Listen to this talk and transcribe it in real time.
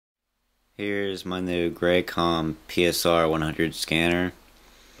Here's my new Grecom PSR-100 scanner.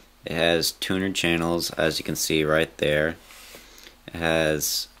 It has 200 channels, as you can see right there. It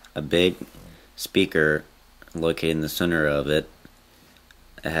has a big speaker located in the center of it.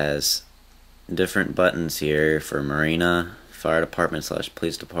 It has different buttons here for marina, fire department /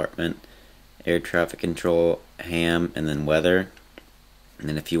 police department, air traffic control, ham, and then weather. And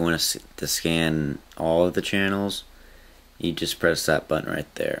then if you want to scan all of the channels, you just press that button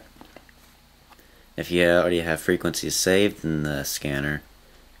right there. If you already have frequencies saved in the scanner,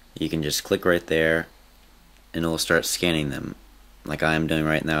 you can just click right there and it will start scanning them, like I am doing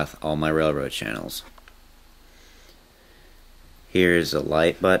right now with all my railroad channels. Here's a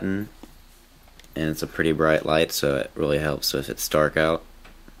light button, and it's a pretty bright light, so it really helps if it's dark out.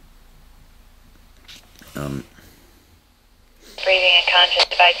 Breathing and conscious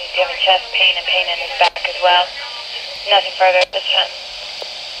devices, having chest pain and pain in his back as well. Nothing further at this time.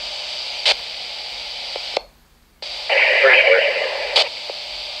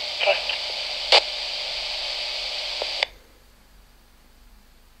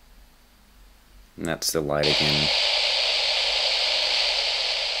 And that's the light again.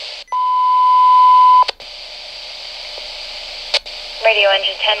 Radio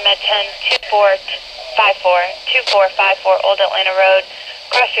engine 10 med 10 2454 Old Atlanta Road,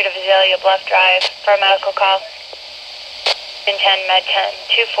 cross street of Azalea Bluff Drive for a medical call. Engine 10 med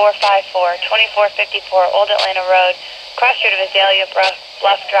 2454 2454 Old Atlanta Road, cross street of Azalea Bluff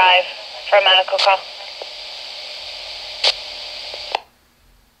Drive for a medical call.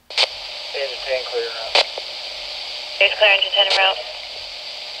 Engine 10 clear en route. Here's clear engine 10 en route.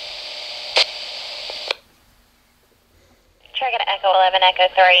 Trigger Echo 11 Echo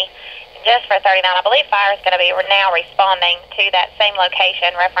 3. Just for 39, I believe fire is going to be now responding to that same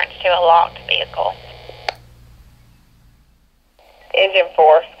location, reference to a locked vehicle. Engine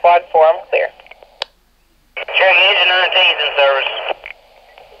 4, Squad 4, I'm clear. Check engine 19's in service.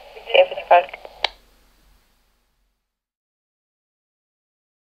 1055.